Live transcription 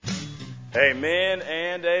Amen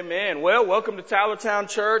and amen. Well, welcome to Tylertown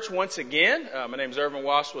Church once again. My name is Irvin.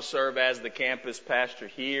 Wasswa, serve as the campus pastor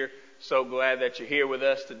here. So glad that you're here with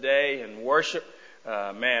us today and worship.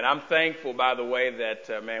 I'm thankful, by the way,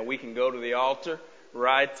 that, we can go to the altar,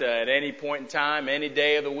 right, at any point in time, any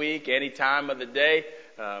day of the week, any time of the day,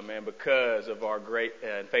 because of our great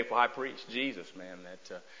and faithful high priest, Jesus,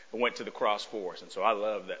 that went to the cross for us. And so I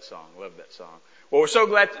love that song, Well, we're so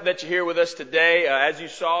glad that you're here with us today. As you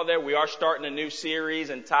saw there, we are starting a new series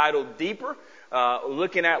entitled Deeper,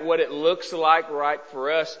 looking at what it looks like, right,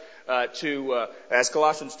 for us to, as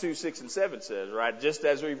Colossians 2, 6, and 7 says, right, just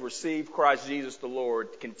as we've received Christ Jesus the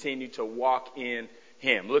Lord, continue to walk in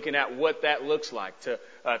Him. Looking at what that looks like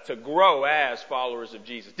to grow as followers of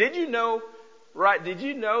Jesus. Did you know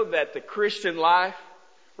that the Christian life,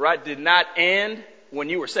 right, did not end when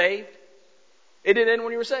you were saved? It didn't end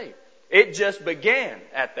when you were saved. It just began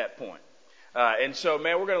at that point. And so,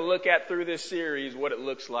 we're going to look at through this series what it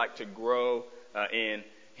looks like to grow in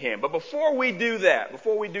Him. But before we do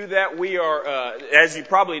that, we are, as you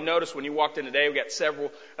probably noticed when you walked in today, we've got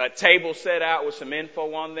several tables set out with some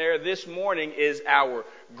info on there. This morning is our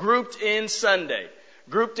Grouped In Sunday.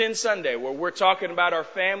 Grouped In Sunday, where we're talking about our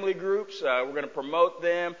family groups. We're going to promote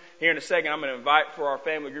them. Here in a second, I'm going to invite for our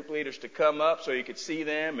family group leaders to come up so you can see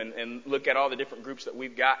them and look at all the different groups that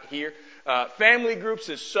we've got here. Family groups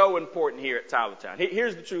is so important here at Tylertown.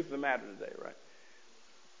 Here's the truth of the matter today, right?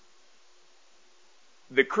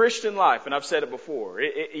 The Christian life, and I've said it before,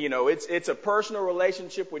 it's a personal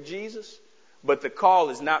relationship with Jesus, but the call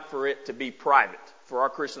is not for it to be private, for our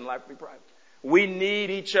Christian life to be private. We need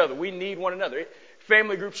each other. We need one another.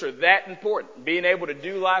 Family groups are that important. Being able to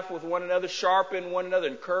do life with one another, sharpen one another,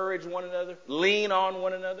 encourage one another, lean on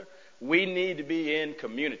one another. We need to be in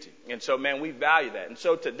community. And so, we value that. And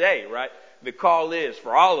so today, right, the call is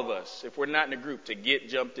for all of us, if we're not in a group, to get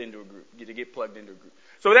jumped into a group, to get plugged into a group.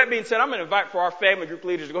 So with that being said, I'm going to invite for our family group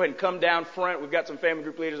leaders to go ahead and come down front. We've got some family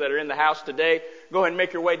group leaders that are in the house today. Go ahead and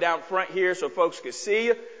make your way down front here so folks can see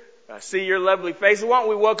you, see your lovely faces. Why don't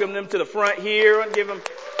we welcome them to the front here and give them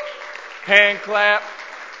hand clap.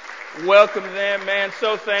 Welcome them,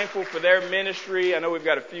 so thankful for their ministry. I know we've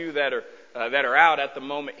got a few that are out at the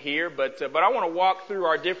moment here, but I want to walk through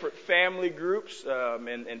our different family groups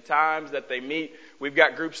and times that they meet. We've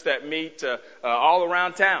got groups that meet all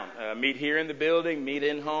around town, meet here in the building, meet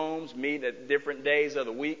in homes, meet at different days of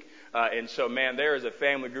the week. And so, there is a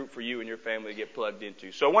family group for you and your family to get plugged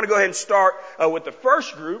into. So I want to go ahead and start with the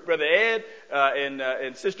first group, Brother Ed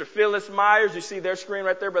and Sister Phyllis Myers. You see their screen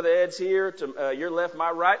right there. Brother Ed's here to your left,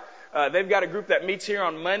 my right. They've got a group that meets here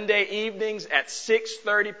on Monday evenings at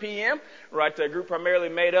 6:30 p.m. Right, a group primarily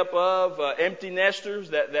made up of empty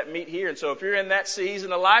nesters that meet here. And so if you're in that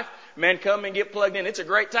season of life, come and get plugged in. It's a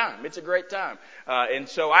great time. And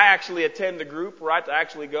so I actually attend the group, right? I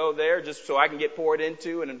actually go there just so I can get poured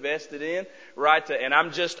into and invested in, right? And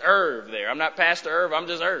I'm just Irv there. I'm not Pastor Irv. I'm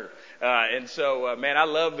just Irv. And so, I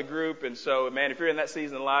love the group. And so, if you're in that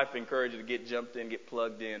season of life, I encourage you to get jumped in, get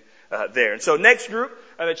plugged in there. And so next group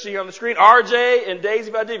that you see on the screen, RJ and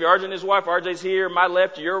Daisy Valdivia. RJ and his wife. RJ's here, my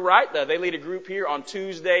left, your right. They lead a group here on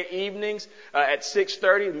Tuesday evenings at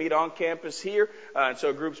 6:30. Meet on campus here. And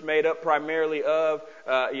so groups made up primarily of,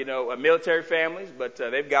 military families, but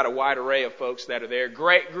they've got a wide array of folks that are there.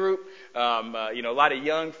 Great group. A lot of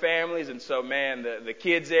young families. And so, the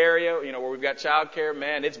kids area, where we've got childcare,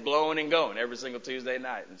 it's blowing and going every single Tuesday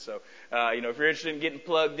night. And so, if you're interested in getting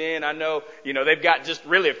plugged in, I know, they've got just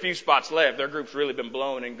really a few spots left. Their group's really been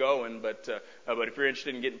blowing and going, but if you're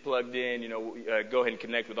interested in getting plugged in, go ahead and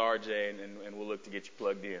connect with RJ and we'll look to get you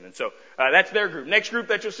plugged in. And so, that's their group. Next group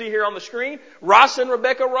that you'll see here on the screen, Ross and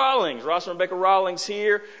Rebecca Rawlings. Ross and Rebecca Rawlings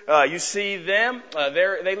here. You see them.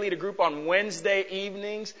 They lead a group on Wednesday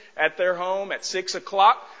evenings at their home at 6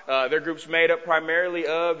 o'clock. Their group's made up primarily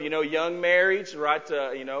of, young marrieds, right?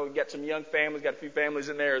 We've got some young families, got a few families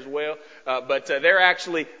in there as well. But they're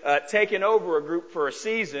actually taking over a group for a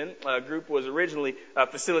season. A group was originally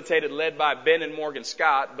facilitated, led by Ben and Morgan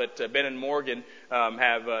Scott, but Ben and Morgan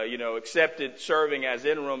have, accepted serving as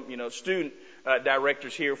interim, student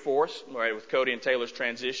directors here for us, right, with Cody and Taylor's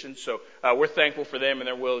transition. So we're thankful for them and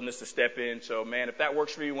their willingness to step in. So, if that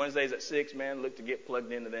works for you, Wednesdays at 6, look to get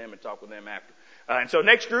plugged into them and talk with them after. And so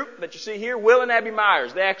next group that you see here, Will and Abby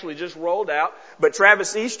Myers. They actually just rolled out. But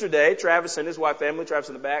Travis Easterday, Travis and his wife Emily, Travis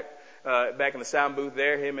in the back in the sound booth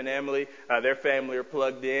there, him and Emily, their family are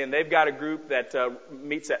plugged in. They've got a group that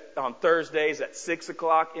meets on Thursdays at 6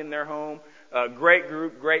 o'clock in their home. Great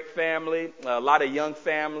group, great family, a lot of young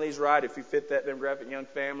families, right? If you fit that demographic, young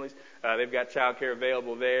families, they've got childcare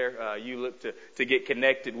available there. You look to get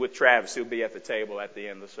connected with Travis. He'll be at the table at the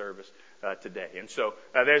end of the service today. And so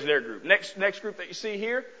there's their group. Next group that you see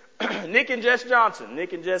here, Nick and Jess Johnson.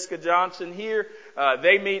 Nick and Jessica Johnson here.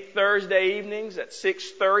 They meet Thursday evenings at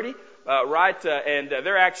 6:30. Right, and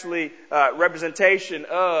they're actually representation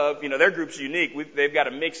of, their group's unique. They've got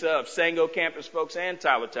a mix of Sango campus folks and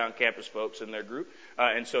Tylertown campus folks in their group,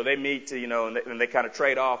 and so they meet, and they kind of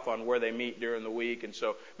trade off on where they meet during the week, and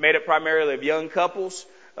so made up primarily of young couples,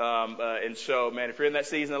 and so, man, if you're in that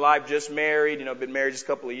season of life, just married, been married just a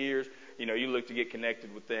couple of years, you look to get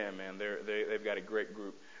connected with them, man. They've got a great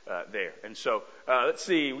group there. And so, let's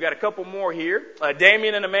see, we got a couple more here.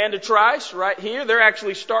 Damien and Amanda Trice right here. They're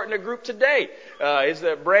actually starting a group today. It's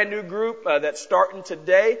a brand new group that's starting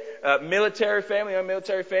today. Military family, young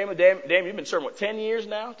military family. Damien, you've been serving, 10 years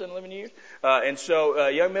now? 10, 11 years? And so,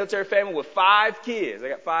 young military family with 5 kids. They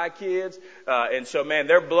got 5 kids. And so, man,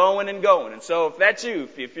 they're blowing and going. And so, if that's you,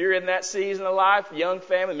 if you're in that season of life, young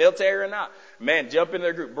family, military or not, man, jump in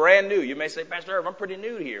their group. Brand new. You may say, Pastor Irv, I'm pretty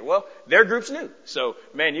new here. Well, their group's new. So,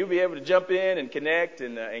 man, you'll be able to jump in and connect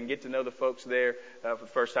and get to know the folks there for the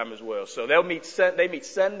first time as well. So they meet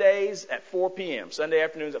Sundays at 4 p.m. Sunday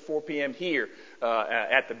afternoons at 4 p.m. here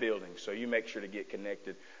at the building. So you make sure to get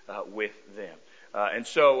connected with them. And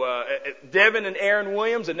so Devin and Aaron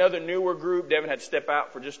Williams, another newer group. Devin had to step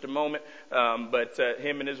out for just a moment, but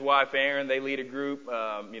him and his wife Aaron, they lead a group,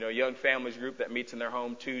 young families group that meets in their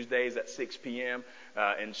home Tuesdays at 6 p.m.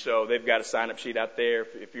 And so they've got a sign-up sheet out there.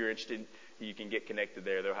 If you're interested, you can get connected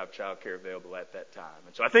there. They'll have childcare available at that time.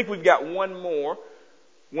 And so I think we've got one more.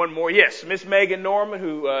 Yes, Miss Megan Norman,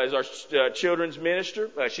 who is our children's minister.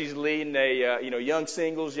 She's leading a young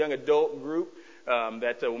singles, young adult group.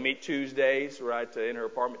 That will meet Tuesdays, right, in her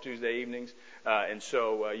apartment Tuesday evenings. And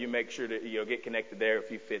so you make sure to get connected there if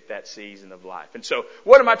you fit that season of life. And so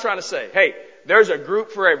what am I trying to say? Hey, there's a group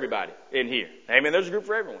for everybody in here. Amen. There's a group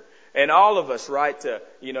for everyone. And all of us, right,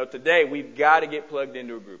 today we've got to get plugged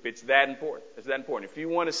into a group. It's that important. It's that important. If you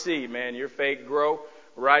want to see, man, your faith grow,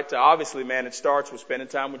 right, obviously, man, it starts with spending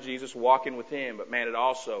time with Jesus, walking with Him. But, man, it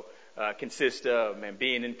also consists of, man,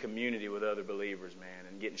 being in community with other believers, man,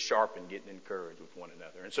 and getting sharpened, getting encouraged with one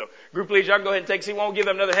another. And so, group leaders, y'all can go ahead and take a seat. We'll give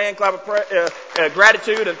them another hand clap of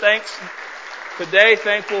gratitude and thanks today.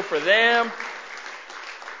 Thankful for them.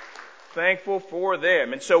 Thankful for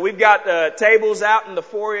them. And so we've got tables out in the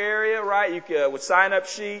foyer area, right? You can, with sign-up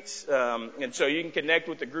sheets, and so you can connect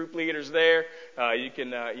with the group leaders there. You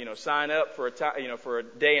can, sign up for a time, for a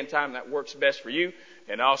day and time that works best for you,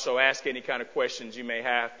 and also ask any kind of questions you may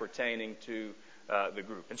have pertaining to the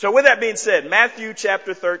group. And so, with that being said, Matthew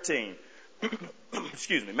chapter 13.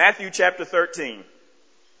 Excuse me. Matthew chapter 13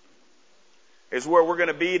 is where we're going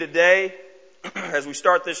to be today as we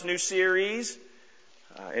start this new series.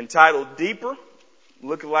 Entitled Deeper,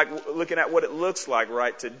 looking at what it looks like,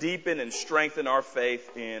 right, to deepen and strengthen our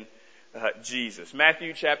faith in Jesus.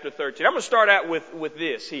 Matthew chapter 13. I'm going to start out with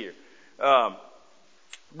this here.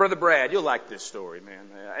 Brother Brad, you'll like this story, man.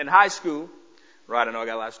 In high school, right, I know I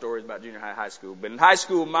got a lot of stories about junior high school, but in high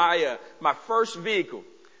school, my first vehicle,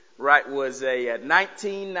 right, was a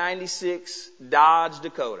 1996 Dodge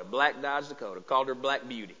Dakota, black Dodge Dakota, called her Black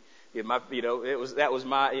Beauty. Yeah, that was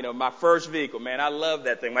my first vehicle, man. I loved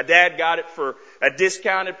that thing. My dad got it for a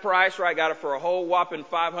discounted price, right? Got it for a whole whopping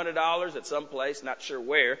 $500 at some place, not sure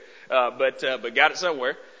where, but got it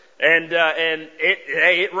somewhere. And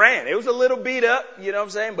it ran. It was a little beat up, you know what I'm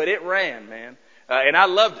saying? But it ran, man. And I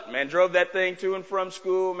loved it, man. Drove that thing to and from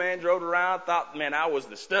school, man. Drove around, thought, man, I was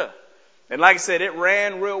the stuff. And like I said, it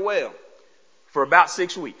ran real well for about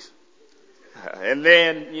 6 weeks. And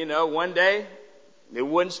then, one day, it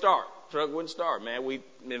wouldn't start. Truck wouldn't start, man. We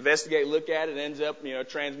investigate, look at it, ends up,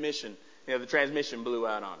 transmission. The transmission blew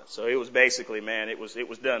out on it. So it was basically, man, it was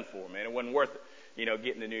done for, man. It wasn't worth it,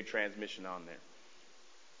 getting a new transmission on there.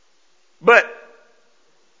 But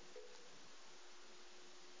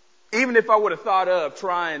even if I would have thought of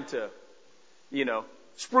trying to,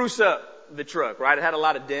 spruce up the truck, right? It had a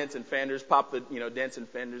lot of dents and fenders. Pop the, dents and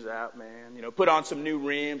fenders out, man. Put on some new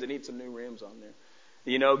rims. It needs some new rims on there.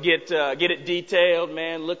 Get it detailed,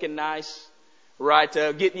 man, looking nice, right?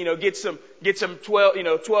 Get some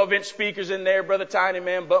 12-inch speakers in there, Brother Tiny,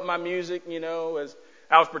 man, bump my music, as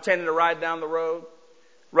I was pretending to ride down the road,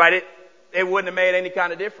 right? It wouldn't have made any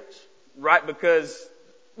kind of difference, right? Because,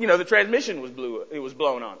 the transmission was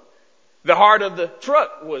blown on. The heart of the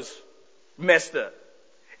truck was messed up.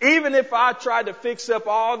 Even if I tried to fix up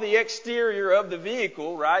all the exterior of the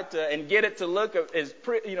vehicle, right, and get it to look as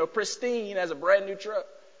pristine as a brand new truck,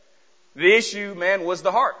 The issue, man, was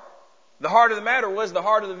the heart. The heart of the matter was the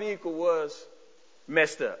heart of the vehicle was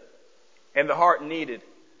messed up. And the heart of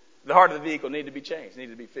the vehicle needed to be changed,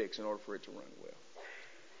 needed to be fixed in order for it to run well.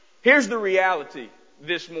 Here's the reality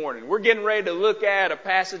this morning. We're getting ready to look at a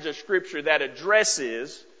passage of Scripture that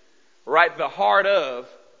addresses, right, the heart of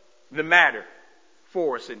the matter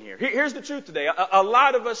for us in here. Here's the truth today. A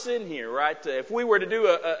lot of us in here, right, if we were to do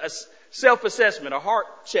a self-assessment, a heart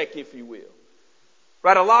check, if you will,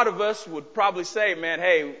 right, a lot of us would probably say, man,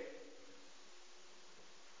 hey,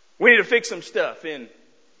 we need to fix some stuff in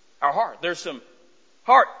our heart. There's some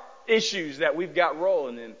heart issues that we've got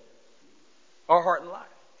rolling in our heart and life.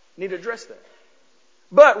 Need to address that.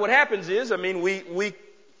 But what happens is, we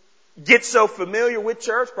get so familiar with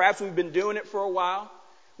church. Perhaps we've been doing it for a while.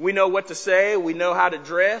 We know what to say. We know how to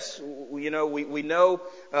dress. We know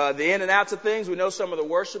the in and outs of things. We know some of the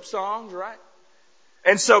worship songs, right?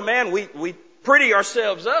 And so, man, we pretty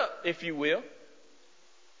ourselves up, if you will.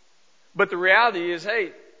 But the reality is,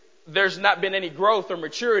 hey, there's not been any growth or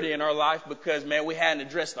maturity in our life because, man, we hadn't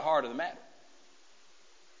addressed the heart of the matter.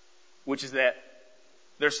 Which is that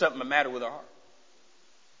there's something the matter with our heart.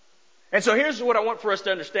 And so here's what I want for us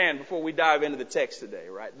to understand before we dive into the text today,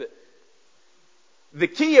 right? The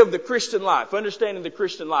key of the Christian life, understanding the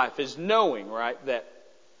Christian life, is knowing, right, that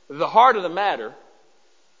the heart of the matter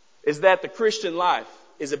is that the Christian life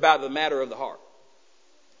is about the matter of the heart.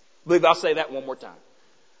 I believe I'll say that one more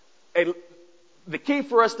time. The key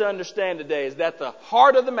for us to understand today is that the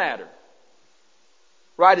heart of the matter,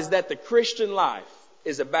 right, is that the Christian life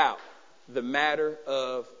is about the matter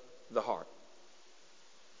of the heart.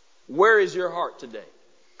 Where is your heart today?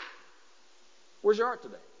 Where's your heart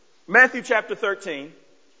today? Matthew chapter 13,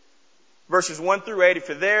 verses 1 through 8. If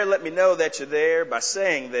you're there, let me know that you're there by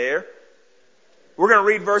saying there. We're going to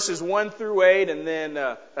read verses 1 through 8 and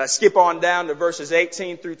then skip on down to verses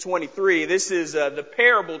 18 through 23. This is the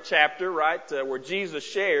parable chapter, right, where Jesus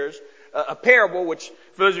shares a parable, which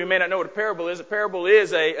for those of you who may not know what a parable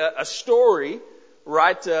is a story,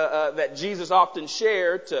 right, that Jesus often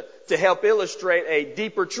shared to help illustrate a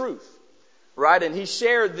deeper truth, right? And he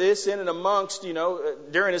shared this in and amongst,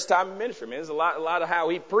 during his time in ministry. There's a lot of how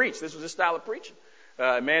he preached. This was his style of preaching,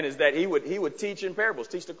 is that he would teach in parables,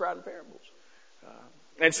 teach the crowd in parables.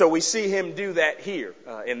 And so we see him do that here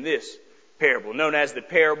in this parable, known as the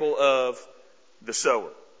parable of the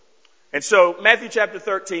sower. And so Matthew chapter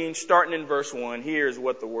 13, starting in verse 1, here's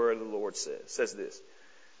what the word of the Lord says. It says this.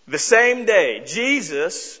 The same day,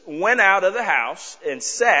 Jesus went out of the house and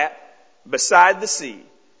sat beside the sea,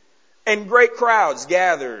 and great crowds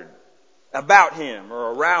gathered about him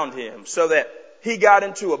or around him, so that he got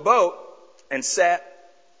into a boat and sat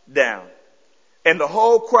down. And the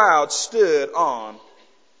whole crowd stood on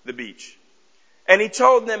the beach. And he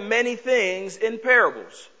told them many things in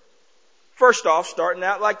parables. First off, starting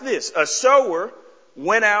out like this. A sower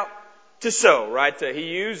went out to sow, right?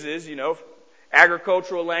 He uses,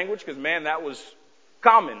 agricultural language because, man, that was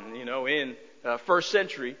common, in first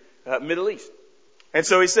century Middle East. And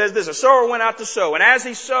so he says this, a sower went out to sow, and as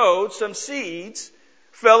he sowed, some seeds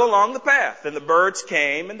fell along the path, and the birds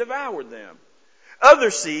came and devoured them.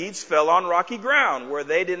 Other seeds fell on rocky ground where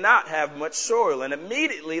they did not have much soil, and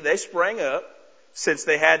immediately they sprang up, since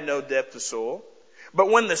they had no depth of soil.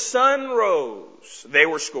 But when the sun rose, they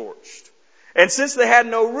were scorched. And since they had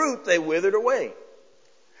no root, they withered away.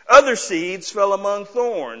 Other seeds fell among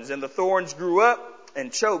thorns, and the thorns grew up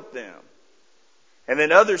and choked them. And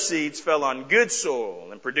then other seeds fell on good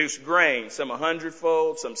soil and produced grain, some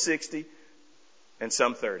 100-fold, some 60, and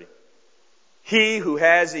some 30. He who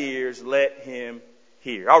has ears, let him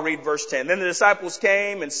hear. I'll read verse 10. Then the disciples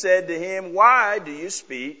came and said to him, why do you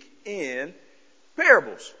speak in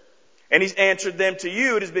parables? And he answered them, to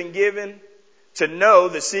you it has been given to know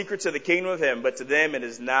the secrets of the kingdom of heaven, but to them it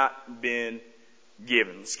has not been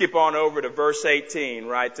given. Skip on over to verse 18,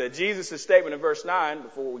 right? Jesus' statement in verse 9,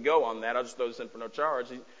 before we go on that, I'll just throw this in for no charge.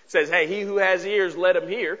 He says, hey, he who has ears, let him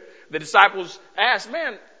hear. The disciples asked,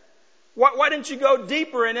 man, why didn't you go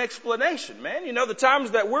deeper in explanation, man? The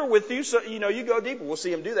times that we're with you, so, you go deeper. We'll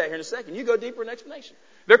see him do that here in a second. You go deeper in explanation.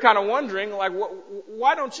 They're kind of wondering, like,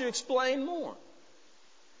 why don't you explain more?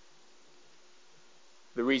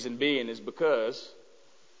 The reason being is because,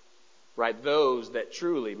 right, those that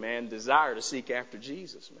truly, man, desire to seek after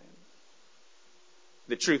Jesus, man,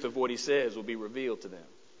 the truth of what he says will be revealed to them.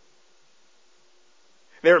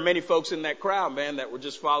 There are many folks in that crowd, man, that were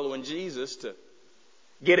just following Jesus to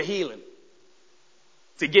get a healing,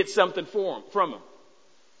 to get something from him,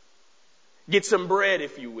 get some bread,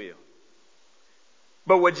 if you will.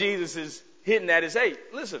 But what Jesus is hitting at is, hey,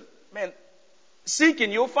 listen, man, seek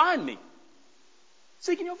and you'll find me.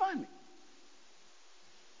 Seek and you'll find me.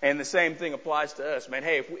 And the same thing applies to us, man.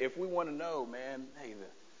 Hey, if we want to know, man, hey,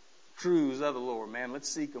 the truths of the Lord, man, let's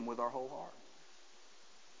seek Him with our whole heart.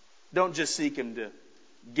 Don't just seek Him to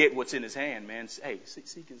get what's in His hand, man. Hey,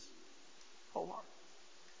 seek His whole heart.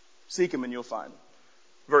 Seek Him and you'll find Him.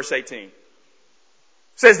 Verse 18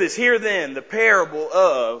 says this, "Hear then the parable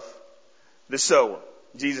of the sower."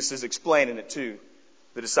 Jesus is explaining it to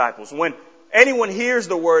the disciples. "When anyone hears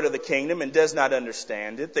the word of the kingdom and does not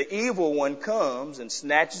understand it, the evil one comes and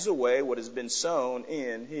snatches away what has been sown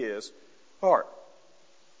in his heart.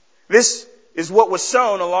 This is what was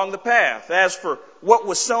sown along the path. As for what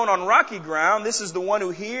was sown on rocky ground, this is the one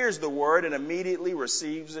who hears the word and immediately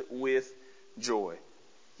receives it with joy.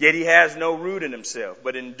 Yet he has no root in himself,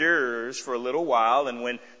 but endures for a little while. And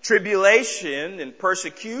when tribulation and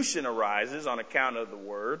persecution arises on account of the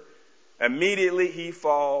word, immediately he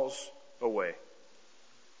falls away.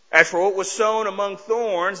 As for what was sown among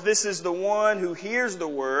thorns, this is the one who hears the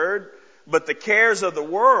word, but the cares of the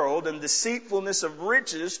world and deceitfulness of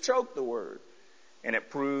riches choke the word, and it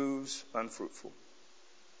proves unfruitful.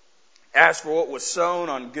 As for what was sown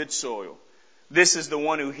on good soil, this is the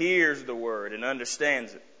one who hears the word and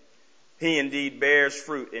understands it. He indeed bears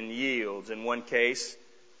fruit and yields, in one case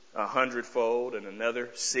 100-fold, and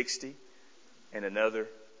another 60, and another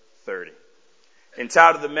 30.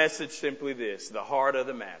 Entitled the message simply this, the heart of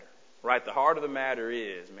the matter. Right? The heart of the matter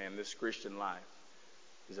is, man, this Christian life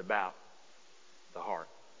is about the heart.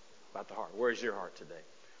 About the heart. Where's your heart today?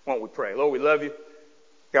 Won't we pray? Lord, we love you.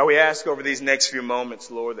 God, we ask over these next few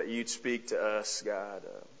moments, Lord, that you'd speak to us, God.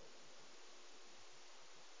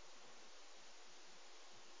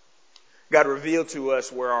 God, reveal to us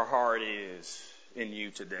where our heart is in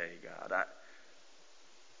you today, God.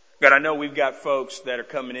 God, I know we've got folks that are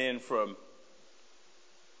coming in from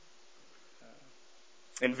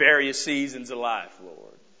in various seasons of life,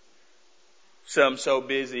 Lord. Some so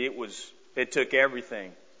busy it took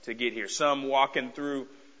everything to get here. Some walking through,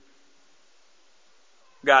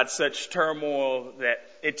 God, such turmoil that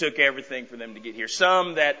it took everything for them to get here.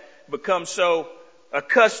 Some that become so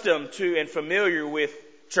accustomed to and familiar with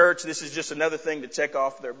church, this is just another thing to check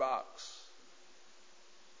off their box.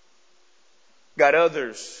 Got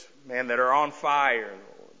others, man, that are on fire,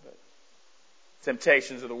 Lord. The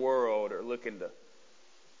temptations of the world are looking to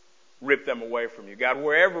rip them away from you. God,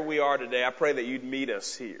 wherever we are today, I pray that you'd meet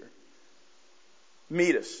us here.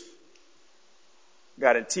 Meet us,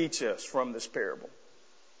 God, and teach us from this parable,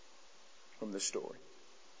 from this story.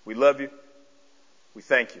 We love you. We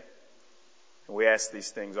thank you. And we ask these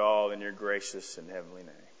things all in your gracious and heavenly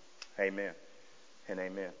name. Amen and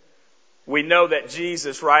amen. We know that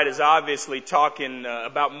Jesus, right, is obviously talking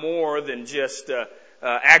about more than just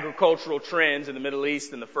agricultural trends in the Middle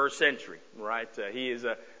East in the first century, right? He is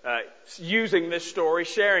using this story,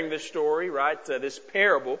 sharing this story, right, this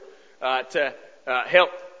parable, to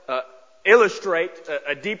help illustrate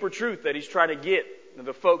a deeper truth that he's trying to get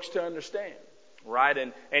the folks to understand, right?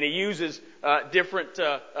 And he uses different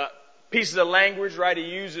pieces of language, right? He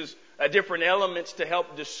uses different elements to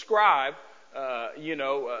help describe,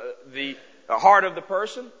 the heart of a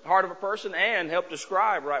person, and help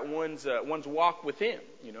describe, right, one's walk with Him,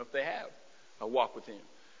 if they have a walk with Him.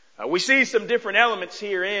 We see some different elements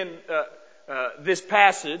here in this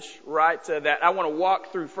passage, right, that I want to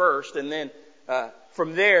walk through first, and then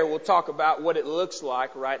from there we'll talk about what it looks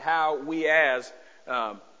like, right, how we as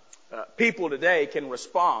people today can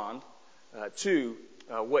respond to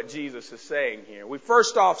what Jesus is saying here. We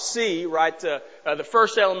first off see, right, the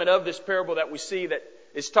first element of this parable that we see that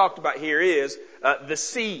is talked about here is the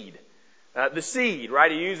seed. The seed,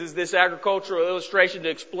 right? He uses this agricultural illustration to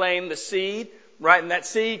explain the seed, right? And that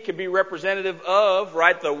seed can be representative of,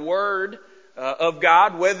 right, the Word of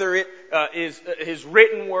God, whether it is His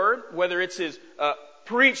written Word, whether it's His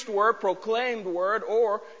preached Word, proclaimed Word,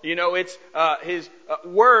 or, it's His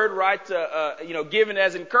Word, right, given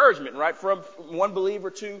as encouragement, right, from one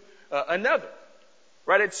believer to another.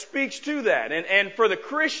 Right, it speaks to that. And for the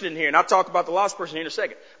Christian here, and I'll talk about the lost person here in a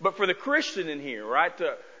second, but for the Christian in here, right,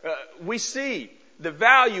 we see the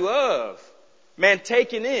value of, man,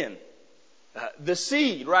 taking in the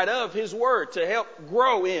seed, right, of His Word to help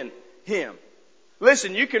grow in Him.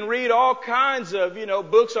 Listen, you can read all kinds of,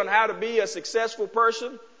 books on how to be a successful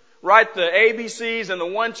person, right, the ABCs and the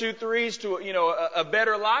 1, 2, 3s to, a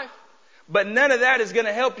better life, but none of that is going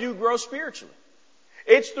to help you grow spiritually.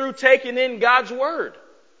 It's through taking in God's Word.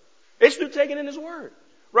 It's through taking in His Word.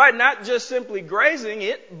 Right? Not just simply grazing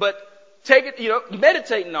it, but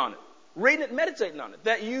meditating on it. Reading it, meditating on it.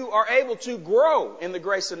 That you are able to grow in the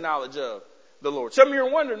grace and knowledge of the Lord. Some of you are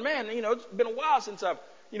wondering, man, it's been a while since I've,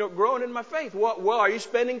 grown in my faith. Well, are you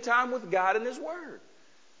spending time with God and His Word?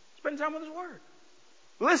 Spend time with His Word.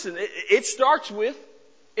 Listen, it starts with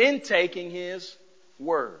intaking His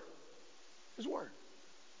Word. His Word.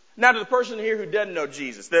 Now to the person here who doesn't know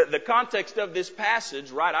Jesus, the context of this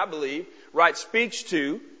passage, right, I believe, right, speaks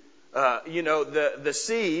to, the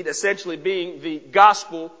seed essentially being the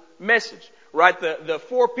gospel message. Right, the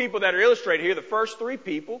four people that are illustrated here, the first three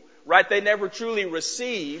people, right, they never truly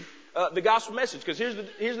received the gospel message. Because here's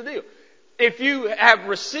the deal. If you have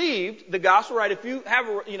received the gospel, right, if you have,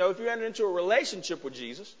 if you enter into a relationship with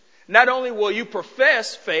Jesus, not only will you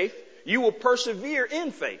profess faith, you will persevere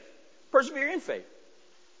in faith. Persevere in faith.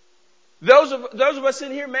 Those of us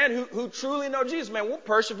in here, man, who truly know Jesus, man, we'll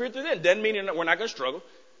persevere through the end. Doesn't mean we're not going to struggle.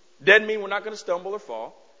 Doesn't mean we're not going to stumble or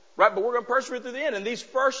fall. Right, but we're going to persevere through the end. And these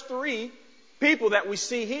first three people that we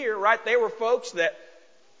see here, right, they were folks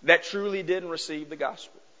that truly didn't receive the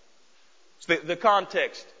gospel. It's the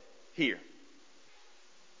context here.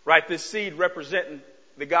 Right, this seed representing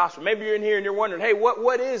the gospel. Maybe you're in here and you're wondering, hey,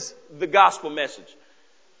 what is the gospel message?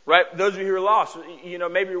 Right, those of you who are lost,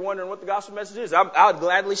 maybe you're wondering what the gospel message is. I'd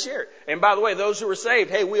gladly share it. And by the way, those who are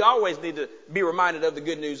saved, hey, we always need to be reminded of the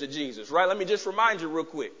good news of Jesus. Right, let me just remind you real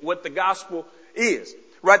quick what the gospel is.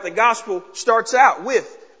 Right, the gospel starts out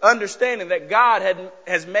with understanding that God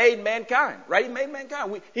has made mankind, right? He made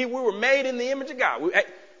mankind. We were made in the image of God.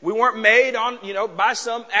 We weren't made by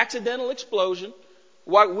some accidental explosion.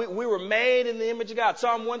 We were made in the image of God.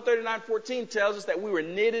 Psalm 139:14 tells us that we were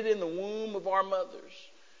knitted in the womb of our mothers.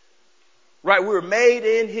 Right? We were made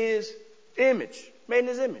in His image. Made in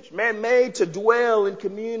His image. Man, made to dwell in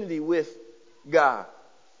community with God.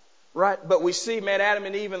 Right? But we see, man, Adam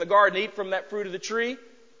and Eve in the garden eat from that fruit of the tree.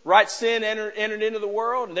 Right? Sin entered into the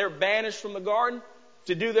world, and they're banished from the garden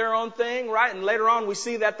to do their own thing, right? And later on we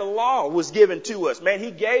see that the law was given to us. Man, He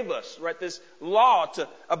gave us, right, this law to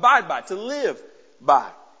abide by, to live by.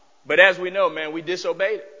 But as we know, man, we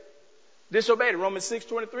disobeyed it. Disobeyed it. Romans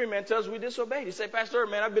 6:23, man, tells us we disobeyed. You say, Pastor,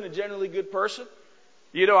 man, I've been a generally good person.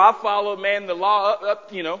 I followed, man, the law up,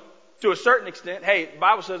 to a certain extent. Hey, the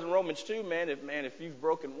Bible says in Romans 2, if you've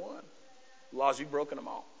broken one, laws, you've broken them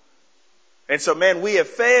all. And so, man, we have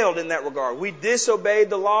failed in that regard. We disobeyed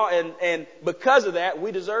the law, and because of that,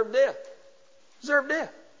 we deserve death. Deserve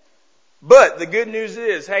death. But the good news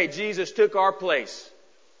is, hey, Jesus took our place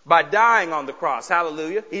by dying on the cross.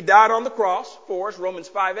 Hallelujah. He died on the cross for us. Romans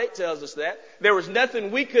 5:8 tells us that. There was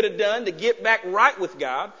nothing we could have done to get back right with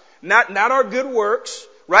God. Not our good works,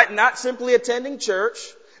 right? Not simply attending church.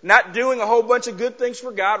 Not doing a whole bunch of good things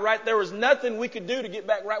for God, right? There was nothing we could do to get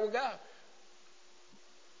back right with God.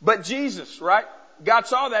 But Jesus, right? God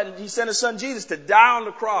saw that and He sent His Son Jesus to die on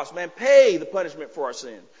the cross, man, pay the punishment for our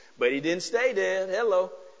sin. But He didn't stay dead.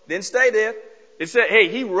 Hello. Didn't stay dead. It said, hey,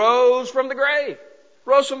 He rose from the grave.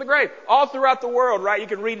 Rose from the grave. All throughout the world, right? You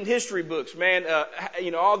can read in history books, man,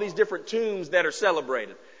 all these different tombs that are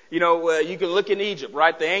celebrated. You can look in Egypt,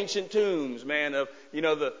 right? The ancient tombs, man, of,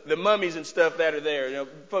 the mummies and stuff that are there.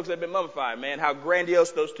 Folks that have been mummified, man, how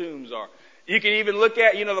grandiose those tombs are. You can even look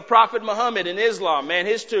at, the Prophet Muhammad in Islam, man,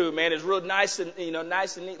 his tomb, man, is real nice and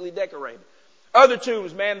neatly decorated. Other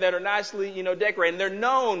tombs, man, that are nicely, decorated. And they're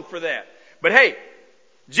known for that. But hey,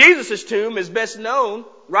 Jesus' tomb is best known,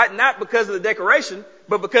 right, not because of the decoration,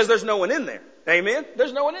 but because there's no one in there. Amen?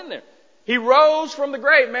 There's no one in there. He rose from the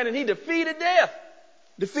grave, man, and He defeated death.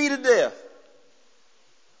 Defeated death.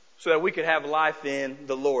 So that we could have life in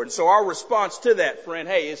the Lord. And so our response to that, friend,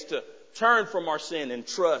 hey, is to turn from our sin and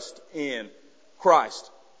trust in Christ.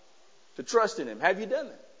 To trust in Him. Have you done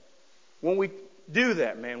that? When we do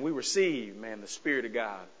that, man, we receive, man, the Spirit of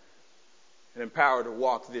God and empowered to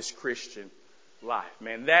walk this Christian life.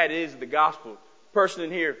 Man, that is the gospel. Person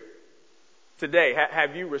in here today,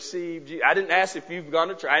 have you received Jesus? I didn't ask if you've gone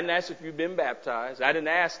to church. I didn't ask if you've been baptized. I didn't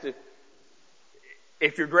ask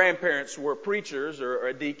if your grandparents were preachers or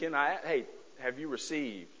a deacon. Hey, have you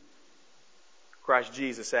received Christ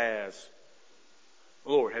Jesus as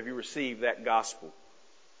Lord? Have you received that gospel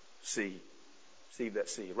seed? Receive that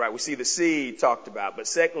seed, right? We see the seed talked about, but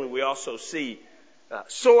secondly, we also see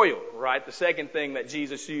soil, right? The second thing that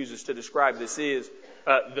Jesus uses to describe this is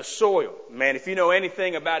the soil. Man, if you know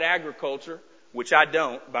anything about agriculture, which I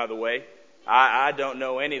don't, by the way, I don't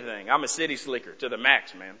know anything. I'm a city slicker to the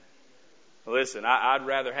max, man. Listen, I'd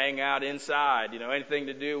rather hang out inside, anything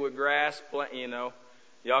to do with grass,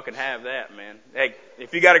 y'all can have that, man. Hey,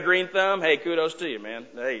 if you got a green thumb, hey, kudos to you, man.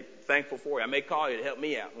 Hey, thankful for you. I may call you to help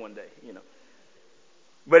me out one day,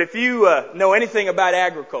 But if you know anything about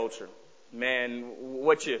agriculture, man,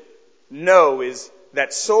 what you know is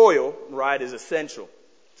that soil, right, is essential.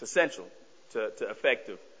 It's essential to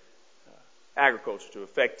effective agriculture, to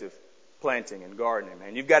effective planting and gardening,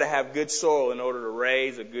 man. You've got to have good soil in order to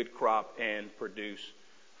raise a good crop and produce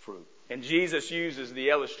fruit. And Jesus uses the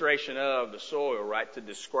illustration of the soil, right, to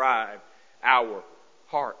describe our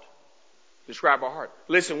heart. Describe our heart.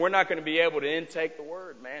 Listen, we're not going to be able to intake the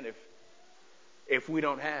word, man, if we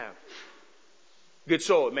don't have good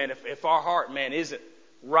soil, man. If our heart, man, isn't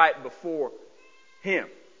right before Him.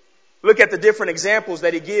 Look at the different examples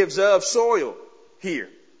that He gives of soil here.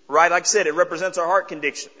 Right, like I said, it represents our heart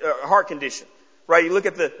condition. Right, you look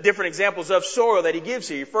at the different examples of soil that He gives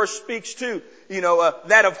here. He first speaks to,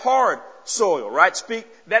 that of hard soil. Right,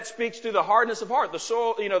 that speaks to the hardness of heart. The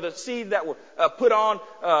soil, the seed that were put on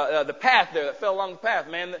the path there, that fell along the path,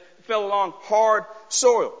 man, that fell along hard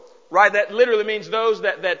soil. Right, that literally means those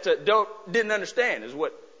that didn't understand, is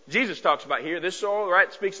what Jesus talks about here. This soil,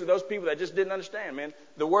 right, speaks to those people that just didn't understand, man.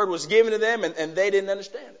 The word was given to them and they didn't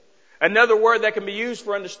understand it. Another word that can be used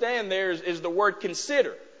for understand there is the word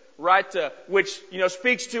consider, right? Which,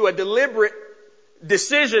 speaks to a deliberate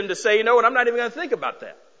decision to say, you know what, I'm not even going to think about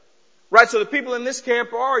that. Right? So the people in this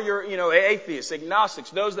camp are your, atheists, agnostics,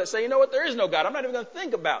 those that say, you know what, there is no God. I'm not even going to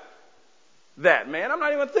think about that, man. I'm not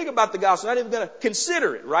even going to think about the gospel. I'm not even going to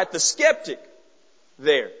consider it, right? The skeptic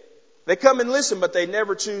there. They come and listen, but they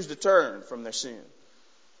never choose to turn from their sin.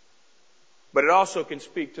 But it also can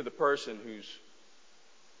speak to the person whose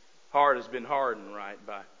heart has been hardened, right,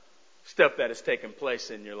 by stuff that has taken place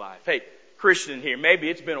in your life. Hey, Christian here, maybe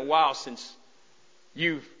it's been a while since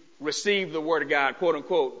you've received the Word of God, quote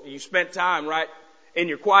unquote. You spent time, right, in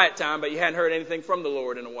your quiet time, but you hadn't heard anything from the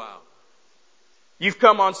Lord in a while. You've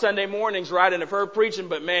come on Sunday mornings, right, and have heard preaching,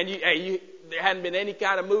 but man, there hadn't been any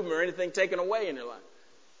kind of movement or anything taken away in your life.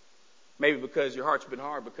 Maybe because your heart's been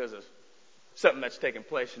hard because of something that's taken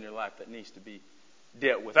place in your life that needs to be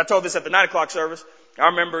dealt with. I told this at the 9 o'clock service. I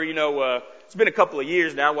remember, it's been a couple of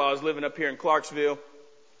years now while I was living up here in Clarksville.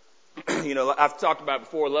 I've talked about it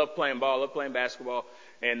before, love playing ball, love playing basketball,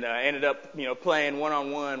 and ended up, playing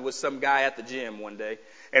one-on-one with some guy at the gym one day.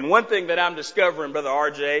 And one thing that I'm discovering, Brother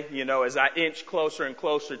RJ, as I inch closer and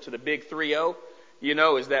closer to the big 3-0,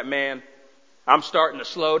 is that, man, I'm starting to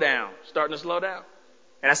slow down.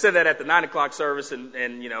 And I said that at the 9 o'clock service,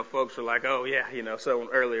 and folks were like, oh, yeah, someone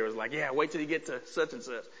earlier was like, yeah, wait till you get to such and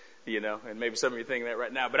such, and maybe some of you are thinking that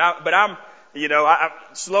right now. But I'm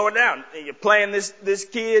slowing down. Playing this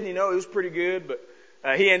kid, he was pretty good, but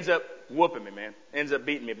he ends up whooping me, man. Ends up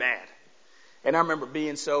beating me bad. And I remember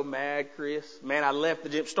being so mad, Chris. Man, I left the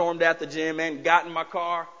gym, stormed out the gym, man, got in my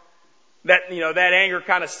car. That anger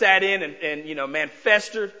kind of sat in and man,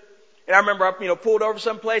 festered. And I remember I, pulled over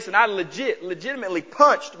someplace and I legitimately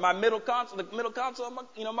punched the middle console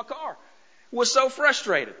of my car. Was so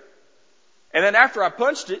frustrated. And then after I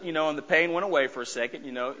punched it, and the pain went away for a second,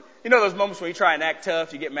 those moments when you try and act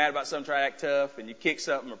tough, you get mad about something, try to act tough, and you kick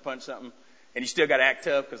something or punch something, and you still got to act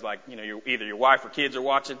tough because, either your wife or kids are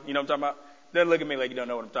watching. You know what I'm talking about? Don't look at me like you don't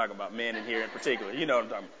know what I'm talking about, men in here in particular. You know what I'm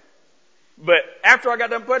talking about. But after I got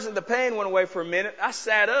done punching, the pain went away for a minute. I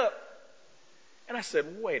sat up, and I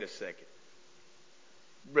said, wait a second.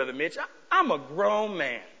 Brother Mitch, I'm a grown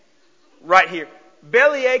man right here,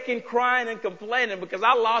 belly aching, crying, and complaining because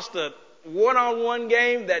I lost a one-on-one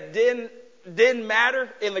game that didn't matter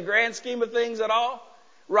in the grand scheme of things at all.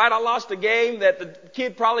 Right? I lost a game that the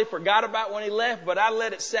kid probably forgot about when he left, but I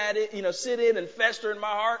let it sit in and fester in my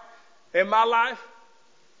heart, in my life.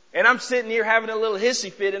 And I'm sitting here having a little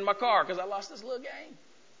hissy fit in my car because I lost this little game.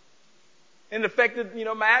 And it affected,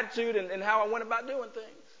 my attitude and how I went about doing things.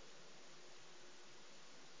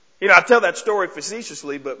 I tell that story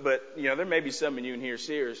facetiously, but there may be some of you in here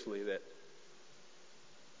seriously that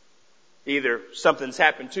either something's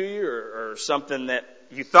happened to you or something that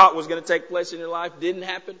you thought was going to take place in your life didn't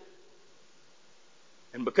happen.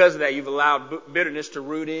 And because of that, you've allowed bitterness to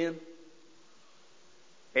root in.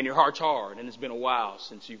 And your heart's hard, and it's been a while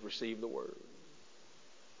since you've received the word.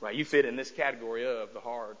 Right? You fit in this category of the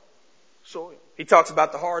hard soil. He talks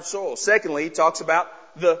about the hard soil. Secondly, he talks about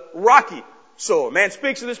the rocky soil. Man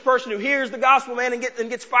speaks to this person who hears the gospel, man, and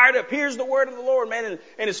gets fired up. Hears the word of the Lord, man,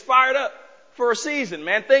 and is fired up for a season,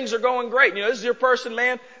 man. Things are going great. This is your person,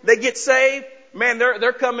 man. They get saved. Man,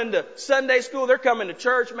 they're coming to Sunday school. They're coming to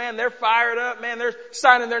church, man. They're fired up, man. They're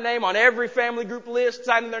signing their name on every family group list,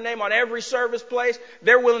 signing their name on every service place.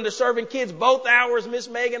 They're willing to serve in kids both hours, Miss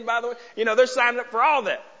Megan, by the way. They're signing up for all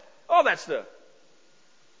that stuff.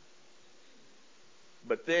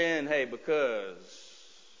 But then, hey, because,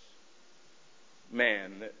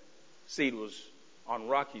 man, that seed was on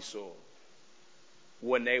rocky soil,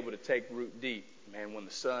 wasn't able to take root deep, man, when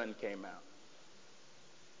the sun came out.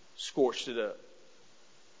 Scorched it up.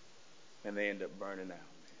 And they end up burning out.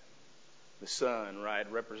 The sun,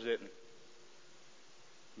 right, representing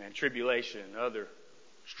Man, tribulation, other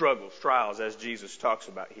struggles, trials, as Jesus talks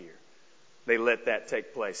about here, they let that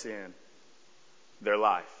take place in their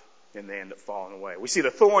life, and they end up falling away. We see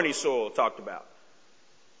the thorny soil talked about,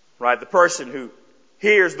 right? The person who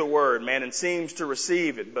hears the word, man, and seems to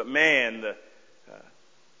receive it, but man, the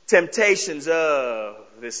temptations of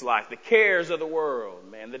this life, the cares of the world,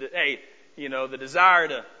 man, the desire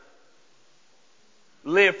to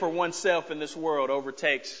live for oneself in this world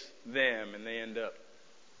overtakes them, and they end up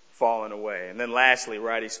falling away. And then lastly,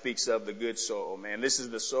 right, he speaks of the good soil, man. This is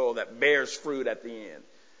the soil that bears fruit at the end,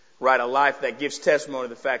 right? A life that gives testimony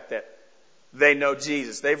to the fact that they know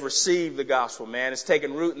Jesus. They've received the gospel, man. It's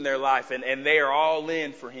taken root in their life, and they are all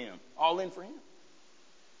in for Him. All in for Him.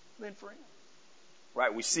 All in for Him.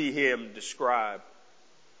 Right? We see Him describe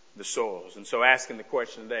the souls. And so asking the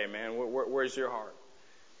question today, man, where's your heart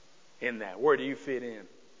in that? Where do you fit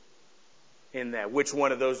in that? Which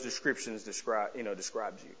one of those descriptions describes you?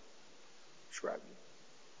 Describe you.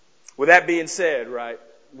 With that being said, right,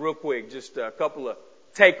 real quick, just a couple of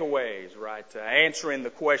takeaways, right? Answering the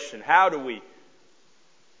question, how do we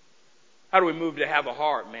move to have a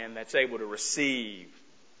heart, man, that's able to receive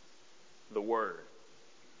the Word?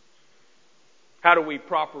 How do we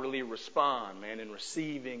properly respond, man, in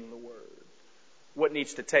receiving the Word? What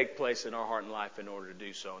needs to take place in our heart and life in order to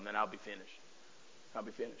do so? And then I'll be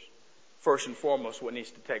finished. First and foremost, what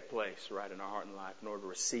needs to take place, right, in our heart and life in order to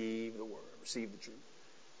receive the Word, receive the truth,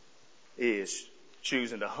 is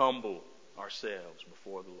choosing to humble ourselves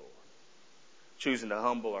before the Lord. Choosing to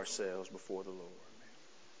humble ourselves before the Lord.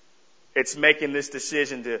 It's making this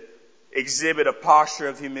decision to exhibit a posture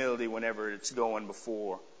of humility whenever it's going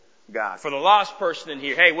before God. For the lost person in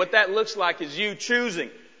here, hey, what that looks like is you choosing,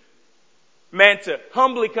 man, to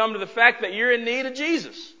humbly come to the fact that you're in need of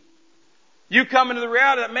Jesus. You come into the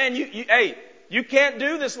reality that, man, you can't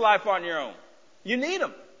do this life on your own. You need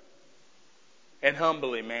Him. And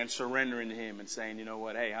humbly, man, surrendering to Him and saying, you know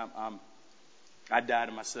what, hey, I die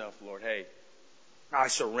to myself, Lord. Hey, I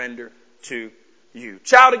surrender to You.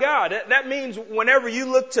 Child of God, that means whenever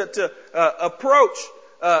you look to approach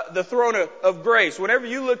the throne of grace, whenever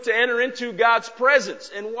you look to enter into God's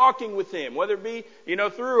presence and walking with Him, whether it be,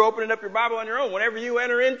 through opening up your Bible on your own, whenever you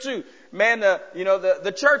enter into, man,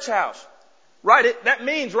 the church house, right? That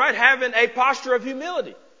means, right, having a posture of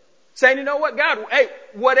humility. Saying, you know what, God, hey,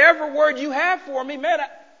 whatever word You have for me, man,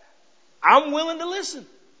 I'm willing to listen.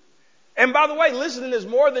 And by the way, listening is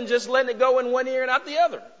more than just letting it go in one ear and out the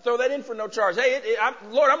other. Throw that in for no charge. Hey,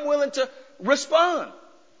 Lord, I'm willing to respond.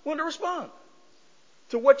 Willing to respond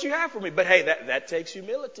to what You have for me. But hey, that takes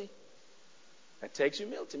humility. That takes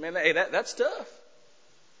humility, man. Hey, that's tough.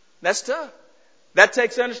 That's tough. That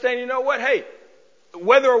takes understanding, you know what, hey,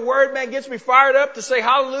 whether a word, man, gets me fired up to say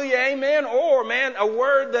hallelujah, amen, or, man, a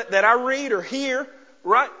word that I read or hear,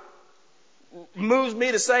 right, moves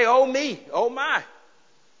me to say, oh me, oh my.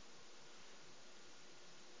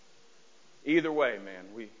 Either way, man,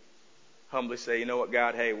 we humbly say, you know what,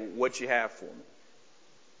 God, hey, what You have for me,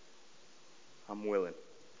 I'm willing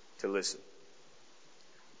to listen.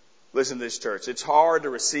 Listen to this, church. It's hard to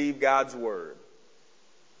receive God's Word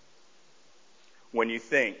when you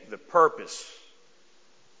think the purpose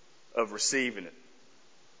of receiving it,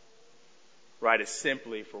 right, is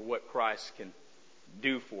simply for what Christ can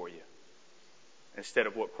do for you instead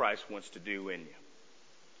of what Christ wants to do in you.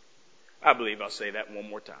 I believe I'll say that one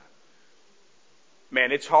more time.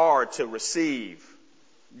 Man, it's hard to receive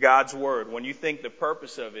God's Word when you think the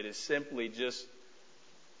purpose of it is simply just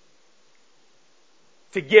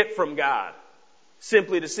to get from God.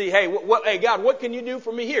 Simply to see, hey, hey, God, what can You do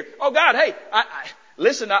for me here? Oh, God, hey,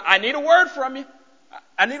 listen, I need a word from You.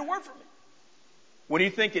 I need a word from You. When you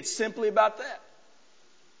think it's simply about that,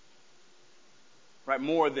 right?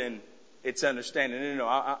 More than it's understanding. No,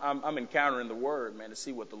 I'm encountering the Word, man, to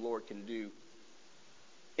see what the Lord can do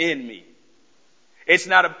in me. It's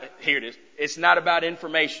not here it is. It's not about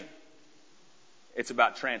information. It's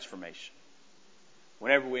about transformation.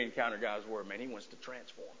 Whenever we encounter God's Word, man, He wants to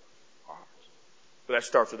transform our hearts. But that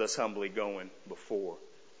starts with us humbly going before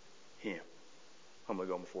Him. Humbly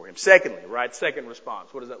going before Him. Secondly, right? Second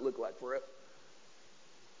response. What does that look like for us?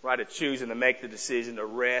 Right? It's choosing to make the decision to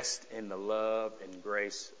rest in the love and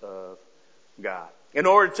grace of God. In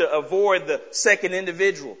order to avoid the second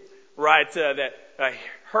individual, right, that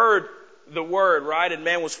heard the word, right, and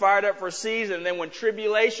man was fired up for a season, and then when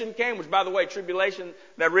tribulation came, which by the way, tribulation,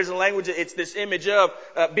 that original language, it's this image of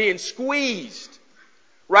being squeezed,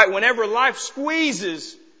 right? Whenever life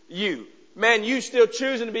squeezes you, man, you still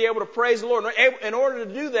choosing to be able to praise the Lord. In order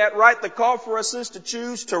to do that, right, the call for us is to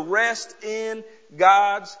choose to rest in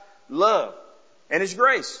God's love and His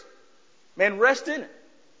grace. Man, rest in it.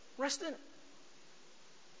 Rest in it.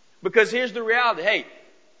 Because here's the reality. Hey,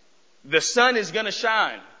 the sun is going to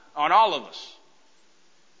shine on all of us.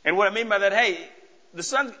 And what I mean by that, hey,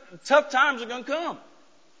 tough times are going to come.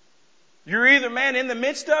 You're either, man, in the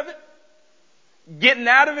midst of it, getting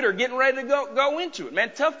out of it, or getting ready to go into it.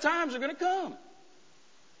 Man, tough times are going to come.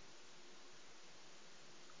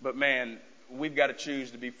 But man, we've got to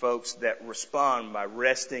choose to be folks that respond by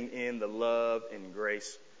resting in the love and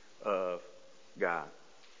grace of God.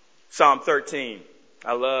 Psalm 13.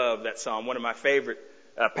 I love that psalm. One of my favorite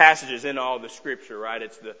passages in all the scripture, right?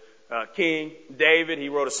 It's the King David. He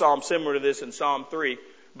wrote a psalm similar to this in Psalm 3.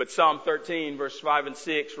 But Psalm 13, verse 5 and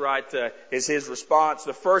 6, right, is his response.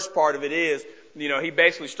 The first part of it is, he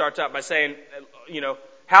basically starts out by saying,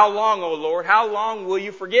 how long, O Lord, how long will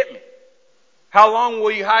you forget me? How long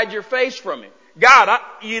will you hide your face from me? God,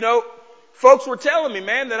 folks were telling me,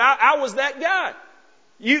 man, that I was that guy.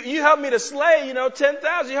 You helped me to slay,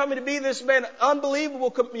 10,000. You helped me to be this, man,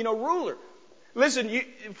 unbelievable, ruler. Listen,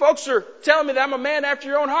 folks are telling me that I'm a man after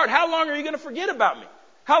your own heart. How long are you going to forget about me?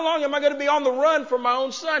 How long am I going to be on the run from my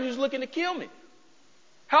own son who's looking to kill me?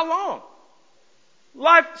 How long?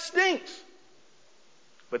 Life stinks.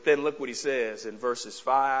 But then look what he says in verses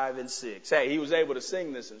 5 and 6. Hey, he was able to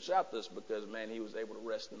sing this and shout this because, man, he was able to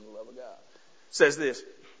rest in the love of God. It says this.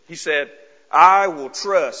 He said, I will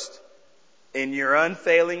trust in your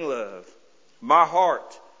unfailing love. My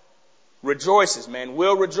heart rejoices, man.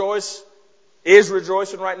 Will rejoice, is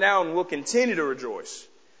rejoicing right now, and will continue to rejoice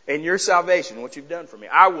in your salvation, what you've done for me.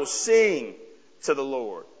 I will sing to the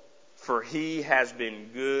Lord, for he has been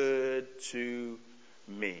good to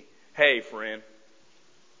me. Hey, friend,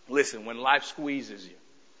 listen, when life squeezes you,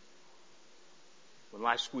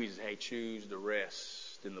 hey, choose to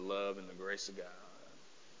rest in the love and the grace of God.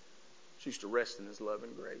 Choose to rest in his love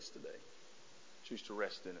and grace today. Choose to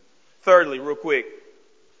rest in it. Thirdly, real quick,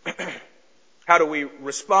 how do we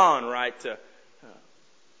respond, right,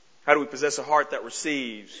 how do we possess a heart that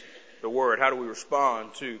receives the word? How do we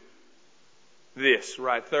respond to this,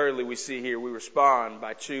 right? Thirdly, we see here we respond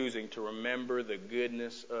by choosing to remember the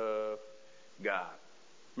goodness of God.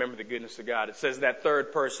 Remember the goodness of God. It says that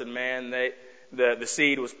third person, man, the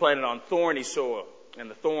seed was planted on thorny soil, and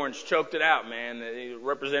the thorns choked it out, man.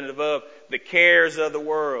 Representative of the cares of the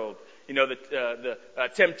world, the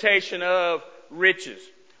temptation of riches.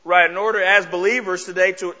 Right, in order as believers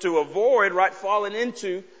today to avoid, right, falling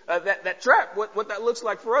into that trap. What that looks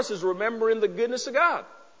like for us is remembering the goodness of God.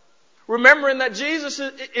 Remembering that Jesus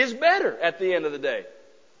is better at the end of the day.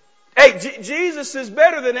 Hey, Jesus is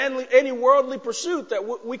better than any worldly pursuit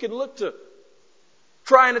that we can look to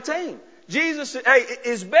try and attain. Jesus,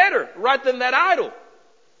 is better, right, than that idol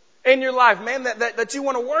in your life, man, that you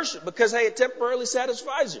want to worship because, hey, it temporarily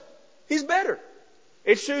satisfies you. He's better.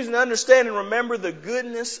 It's choosing to understand and remember the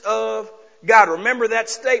goodness of God. Remember that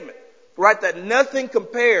statement, right? That nothing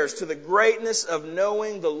compares to the greatness of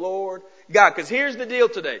knowing the Lord God. Because here's the deal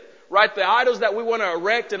today, right? The idols that we want to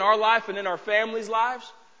erect in our life and in our families'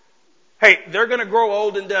 lives, hey, they're going to grow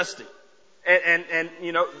old and dusty. And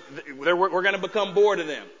we're going to become bored of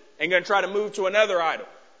them and going to try to move to another idol,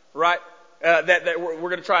 right? That we're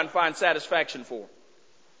going to try and find satisfaction for.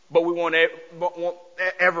 But we won't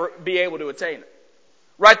ever be able to attain it.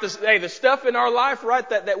 Right, the stuff in our life, right,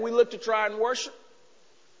 that we look to try and worship,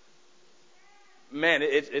 man,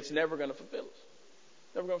 it's never going to fulfill us.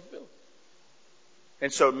 Never going to fulfill us.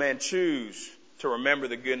 And so, man, choose to remember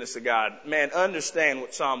the goodness of God. Man, understand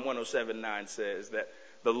what Psalm 107:9 says, that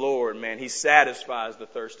the Lord, man, he satisfies the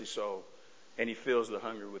thirsty soul and he fills the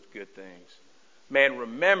hungry with good things. Man,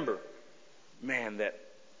 remember, man, that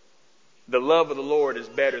the love of the Lord is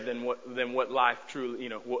better than what life truly,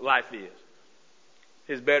 what life is.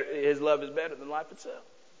 His love is better than life itself.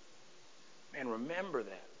 Man, remember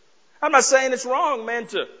that. I'm not saying it's wrong, man,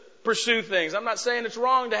 to pursue things. I'm not saying it's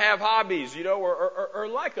wrong to have hobbies, or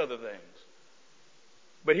like other things.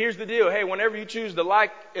 But here's the deal. Hey, whenever you choose to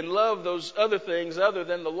like and love those other things other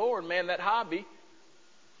than the Lord, man, that hobby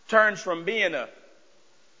turns from being a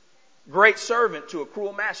great servant to a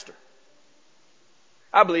cruel master.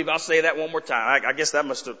 I believe I'll say that one more time. I guess that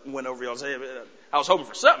must have went over y'all's head. I was hoping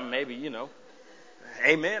for something, maybe,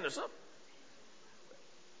 amen or something.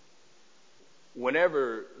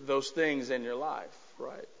 Whenever those things in your life,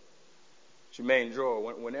 right, that you may enjoy,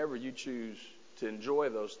 whenever you choose to enjoy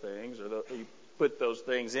those things, or you put those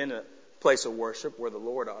things in a place of worship where the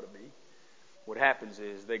Lord ought to be, what happens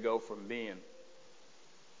is they go from being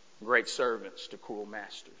great servants to cruel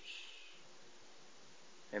masters,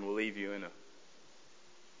 and will leave you in a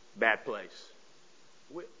bad place.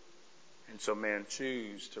 And so, man,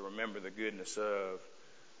 choose to remember the goodness of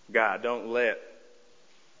God. Don't let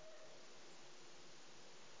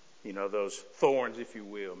those thorns, if you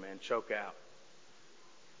will, man, choke out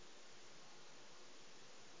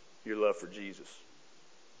your love for Jesus.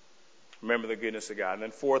 Remember the goodness of God. And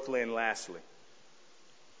then fourthly and lastly,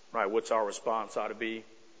 right, what's our response ought to be?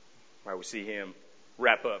 Right, we see him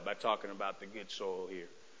wrap up by talking about the good soil here.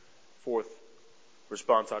 Fourth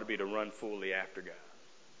response ought to be to run fully after God.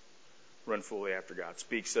 Run fully after God.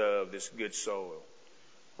 Speaks of this good soil,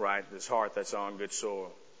 right? This heart that's on good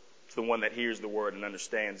soil. It's the one that hears the word and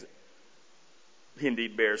understands it. He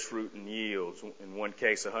indeed bears fruit and yields. In one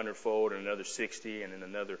case 100-fold, in another 60, and in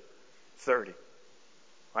another 30.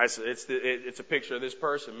 Right? So it's a picture of this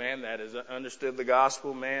person, man, that has understood the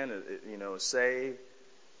gospel, man, is saved,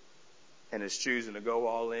 and is choosing to go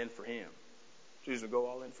all in for him. Choosing to go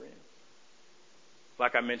all in for him.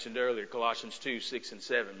 Like I mentioned earlier, Colossians 2, 6 and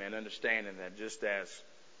 7, man, understanding that just as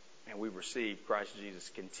we've received Christ Jesus,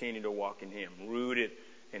 continue to walk in him, rooted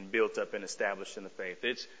and built up and established in the faith.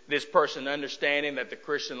 It's this person understanding that the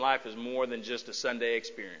Christian life is more than just a Sunday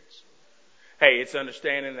experience. Hey, it's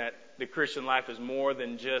understanding that the Christian life is more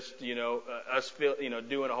than just, us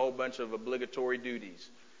doing a whole bunch of obligatory duties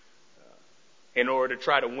in order to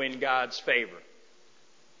try to win God's favor.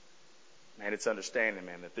 Man, it's understanding,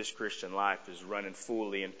 man, that this Christian life is running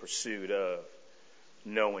fully in pursuit of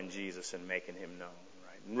knowing Jesus and making him known.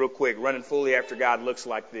 Right? And real quick, running fully after God looks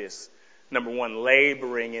like this. Number one,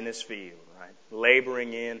 laboring in his field. Right?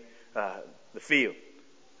 Laboring in the field.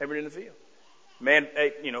 Laboring in the field. Man,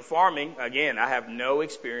 farming, again, I have no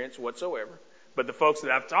experience whatsoever. But the folks that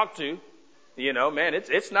I've talked to, man,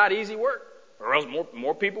 it's not easy work. Or else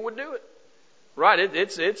more people would do it. Right?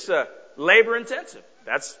 It's labor intensive.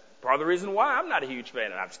 That's part of the reason why I'm not a huge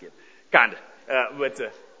fan of it. I'm just kidding. Kinda.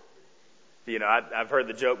 I've heard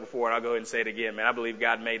the joke before, and I'll go ahead and say it again, man. I believe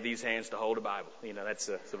God made these hands to hold a Bible. That's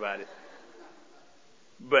about it.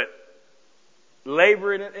 But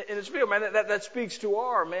laboring in his field, man, that speaks to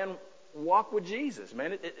our, man, walk with Jesus,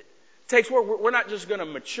 man. It takes work. We're not just going to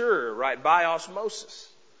mature, right, by osmosis.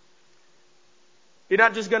 You're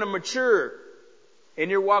not just going to mature in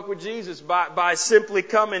your walk with Jesus by simply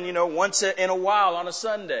coming, once in a while on a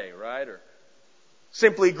Sunday, right? Or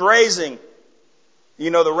simply grazing,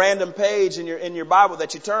 the random page in your Bible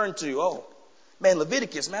that you turn to. Oh, man,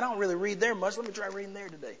 Leviticus, man, I don't really read there much. Let me try reading there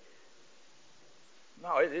today.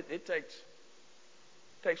 No, it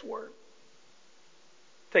takes work.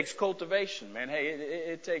 It takes cultivation, man. Hey,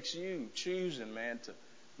 it takes you choosing, man, to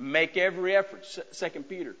make every effort. 2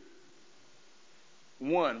 Peter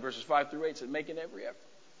 1, verses 5 through 8 says, making every effort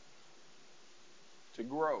to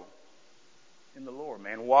grow in the Lord,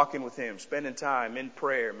 man. Walking with him, spending time in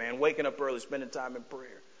prayer, man. Waking up early, spending time in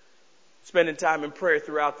prayer. Spending time in prayer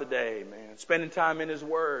throughout the day, man. Spending time in his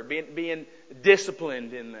word, being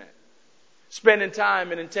disciplined in that. Spending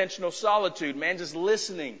time in intentional solitude, man. Just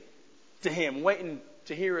listening to him, waiting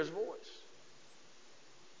to hear his voice.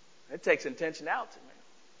 It takes intentionality, man.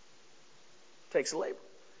 It takes labor.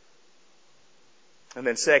 And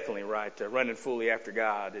then secondly, right, running fully after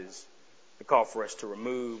God is the call for us to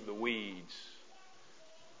remove the weeds,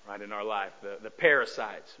 right, in our life. The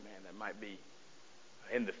parasites, man, that might be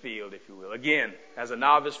in the field, if you will. Again, as a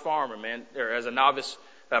novice farmer, man, or as a novice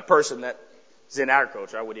person that is in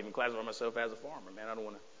agriculture, I wouldn't even classify myself as a farmer, man. I don't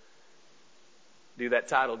want to do that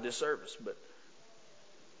title disservice, but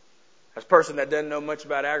as a person that doesn't know much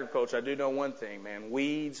about agriculture, I do know one thing, man.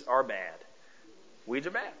 Weeds are bad. Weeds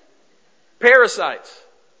are bad. Parasites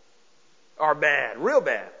are bad. Real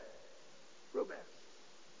bad. Real bad.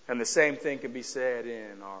 And the same thing can be said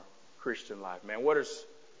in our Christian life, man. What are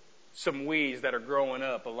some weeds that are growing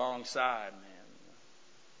up alongside, man,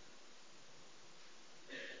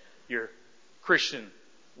 your Christian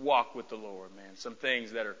walk with the Lord, man? Some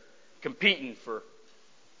things that are competing for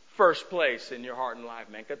first place in your heart and life,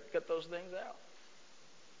 man. Cut those things out.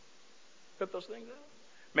 Cut those things out.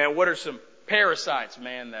 Man, what are some parasites,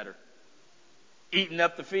 man, that are eating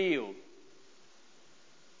up the field,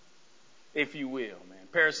 if you will, man?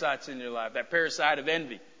 Parasites in your life. That parasite of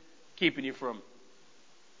envy keeping you from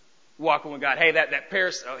walking with God. Hey, that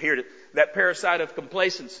parasite of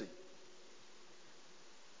complacency.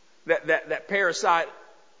 That parasite,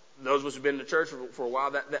 those of us who've been in the church for a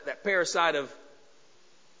while, that parasite of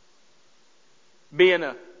being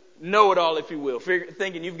a know-it-all, if you will,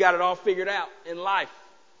 thinking you've got it all figured out in life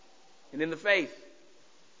and in the faith.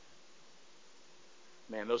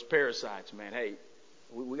 Man, those parasites, man, hey,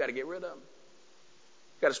 we got to get rid of them.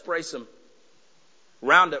 Got to spray some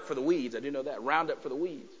Roundup for the weeds. I do know that. Roundup for the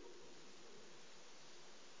weeds.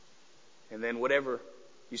 And then whatever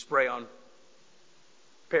you spray on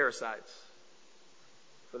parasites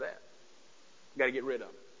for that, you got to get rid of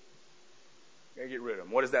them. You got to get rid of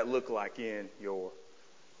them. What does that look like in your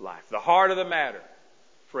life? The heart of the matter,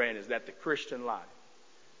 friend, is that the Christian life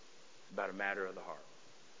is about a matter of the heart.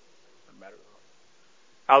 A matter of the heart.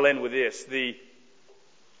 I'll end with this.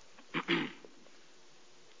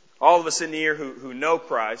 All of us in here who know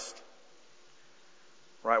Christ,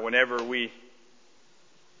 right, whenever we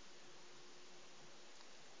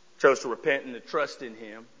chose to repent and to trust in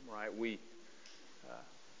Him, right, we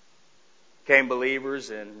became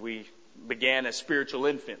believers and we began as spiritual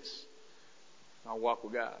infants. Our walk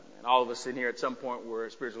with God. And all of us in here at some point were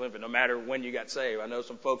a spiritual infant, no matter when you got saved. I know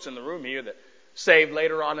some folks in the room here that saved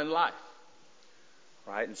later on in life.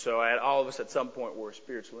 Right? And so all of us at some point were a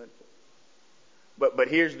spiritual infant. But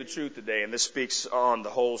here's the truth today, and this speaks on the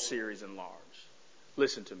whole series in large.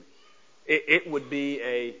 Listen to me. It would be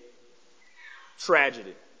a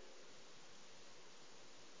tragedy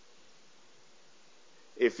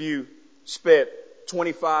if you spent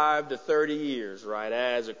 25 to 30 years, right,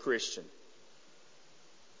 as a Christian,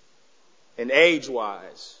 and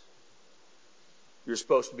age-wise, you're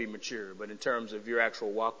supposed to be mature, but in terms of your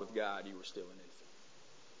actual walk with God, you were still an infant.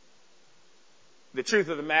 The truth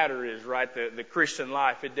of the matter is, right, the Christian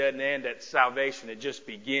life, it doesn't end at salvation, it just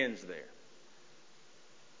begins there.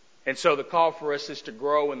 And so the call for us is to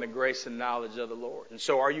grow in the grace and knowledge of the Lord. And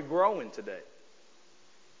so are you growing today?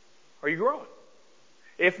 Are you growing?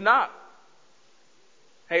 If not,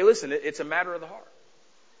 hey, listen, it's a matter of the heart.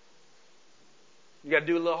 You got to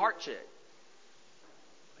do a little heart check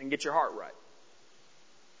and get your heart right.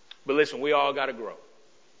 But listen, we all got to grow.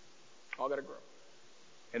 All got to grow.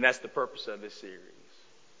 And that's the purpose of this series.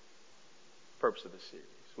 Purpose of this series.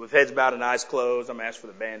 With heads bowed and eyes closed, I'm going to ask for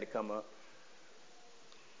the band to come up.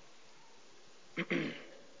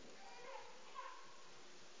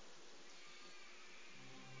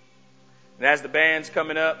 And as the band's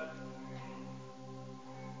coming up,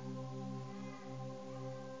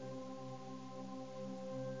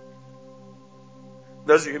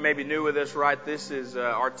 those of you who may be new with us, right, this is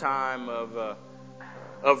our time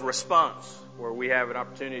of response, where we have an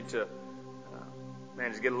opportunity to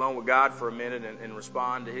just get alone with God for a minute and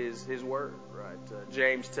respond to His Word, right?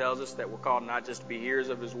 James tells us that we're called not just to be hearers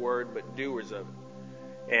of His Word, but doers of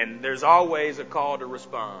it. And there's always a call to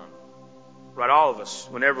respond, right? All of us,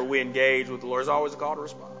 whenever we engage with the Lord, there's always a call to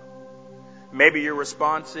respond. Maybe your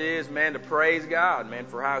response is, to praise God,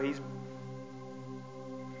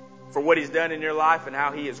 for what He's done in your life and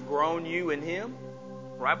how He has grown you in Him,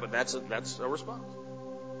 right? But that's a response.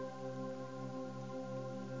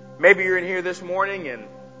 Maybe you're in here this morning and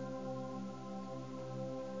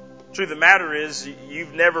the truth of the matter is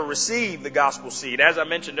you've never received the gospel seed. As I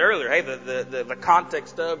mentioned earlier, hey, the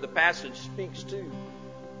context of the passage speaks to,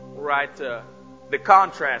 right, the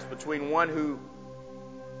contrast between one who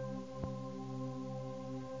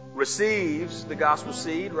receives the gospel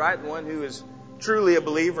seed, right, one who is truly a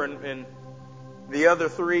believer, and the other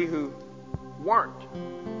three who weren't.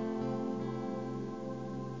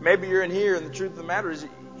 Maybe you're in here and the truth of the matter is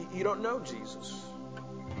you don't know Jesus.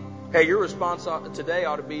 Hey, your response today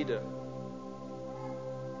ought to be to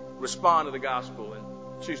respond to the gospel and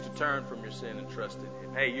choose to turn from your sin and trust in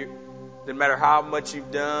Him. Hey, no matter how much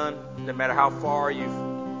you've done, no matter how far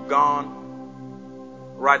you've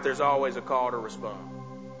gone, right, there's always a call to respond.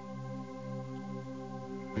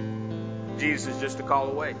 Jesus is just a call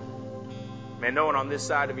away. No one on this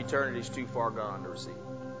side of eternity is too far gone to receive.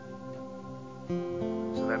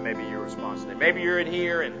 So that may be your response today. Maybe you're in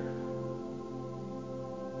here and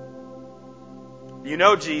you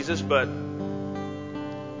know Jesus, but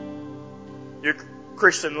your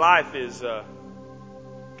Christian life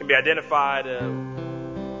can be identified as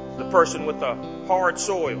the person with the hard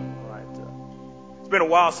soil. Right? It's been a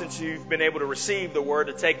while since you've been able to receive the Word,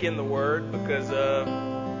 to take in the Word, because of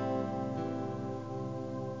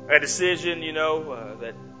a decision,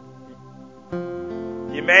 that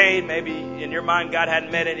you made. Maybe in your mind God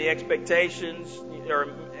hadn't met any expectations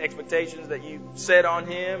that you set on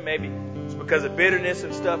Him. Maybe it's because of bitterness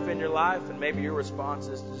and stuff in your life, and maybe your response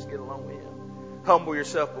is to just get along with Him. Humble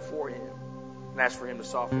yourself before Him and ask for Him to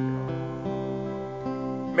soften your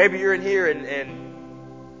heart. Maybe you're in here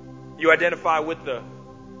and you identify with the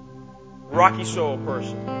rocky soul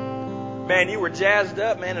person. You were jazzed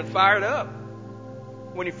up, and fired up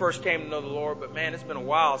when you first came to know the Lord, but it's been a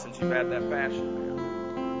while since you've had that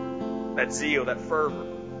passion, that zeal, that fervor.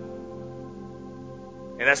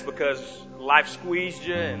 And that's because life squeezed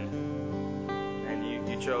you and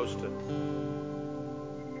you chose to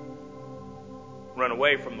run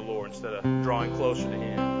away from the Lord instead of drawing closer to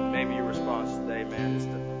Him. And maybe your response today, is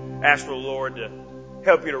to ask for the Lord to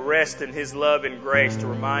help you to rest in His love and grace, to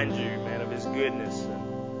remind you, of His goodness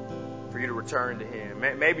and for you to return to Him.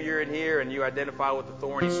 Maybe you're in here and you identify with the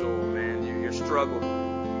thorny soil, man. Your struggle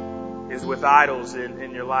is with idols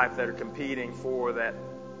in your life that are competing for that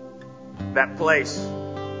place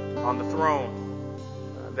on the throne,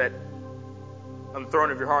 on the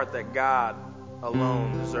throne of your heart that God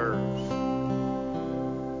alone deserves.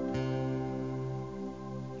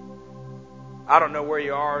 I don't know where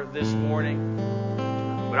you are this morning,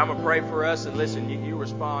 but I'm going to pray for us. And listen, you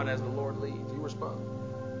respond as the Lord leads. You respond.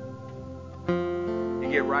 You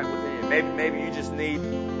get right with Him. Maybe you just need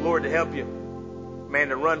the Lord to help you, man,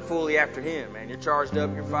 to run fully after Him. Man, you're charged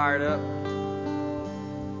up, you're fired up.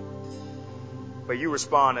 But you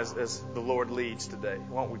respond as the Lord leads today.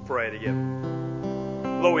 Why don't we pray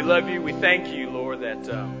together? Lord, we love you. We thank you, Lord, that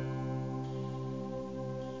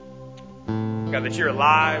God, that you're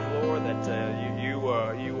alive, Lord, that you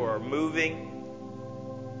are moving.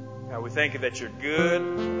 God, we thank you that you're good,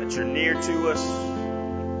 that you're near to us.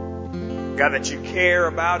 God, that you care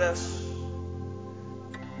about us.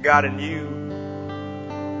 God, and you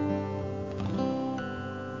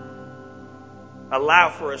allow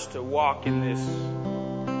for us to walk in this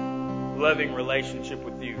loving relationship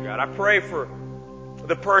with you, God. I pray for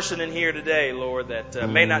the person in here today, Lord, that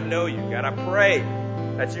may not know you. God, I pray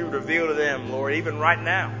that you would reveal to them, Lord, even right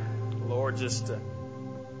now, Lord, just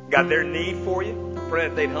God, their need for you. I pray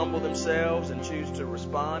that they'd humble themselves and choose to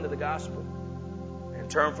respond to the gospel and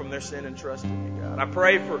turn from their sin and trust in you, God. I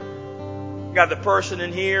pray for, God, the person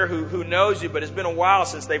in here who knows you, but it's been a while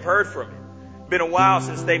since they've heard from you. It's been a while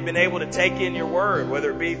since they've been able to take in your word,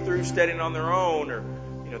 whether it be through studying on their own or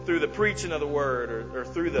through the preaching of the word or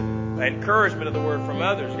through the encouragement of the word from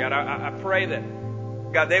others. God, I pray that,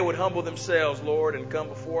 God, they would humble themselves, Lord, and come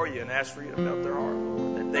before you and ask for you to melt their heart,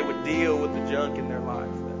 Lord, that they would deal with the junk in their life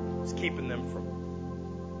that's keeping them from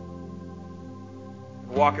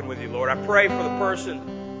walking with you, Lord. I pray for the person,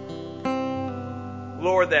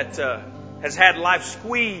 Lord, that has had life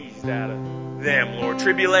squeezed out of them, Lord.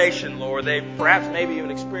 Tribulation, Lord. They perhaps maybe even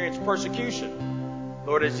experienced persecution,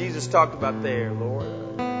 Lord, as Jesus talked about there, Lord.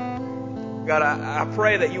 God, I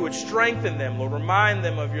pray that you would strengthen them, Lord. Remind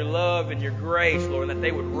them of your love and your grace, Lord, and that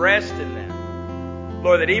they would rest in them.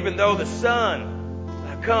 Lord, that even though the sun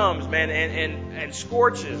comes, man, and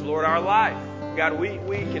scorches, Lord, our life, God, we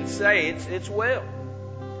can say it's well.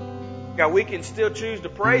 God, we can still choose to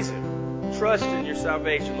praise Him, trust in your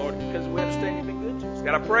salvation, Lord, because we understand you've been good to us.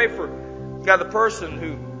 God, I pray for, God, the person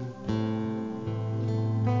who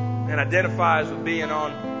identifies with being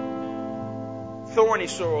on thorny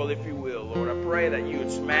soil, if you will, Lord. I pray that you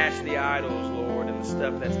would smash the idols, Lord, and the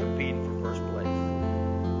stuff that's competing for first place.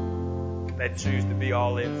 That choose to be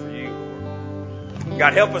all in for you, Lord.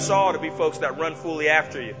 God, help us all to be folks that run fully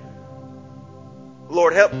after you.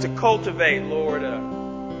 Lord, help to cultivate, Lord,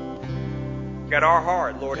 God, our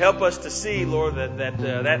heart. Lord, help us to see, Lord,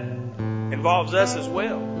 that involves us as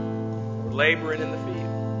well. We're laboring in the field.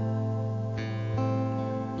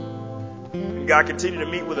 And God, continue to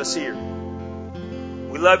meet with us here.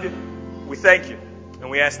 We love you. We thank you. And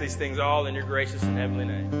we ask these things all in your gracious and heavenly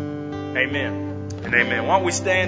name. Amen and amen. Why don't we stand?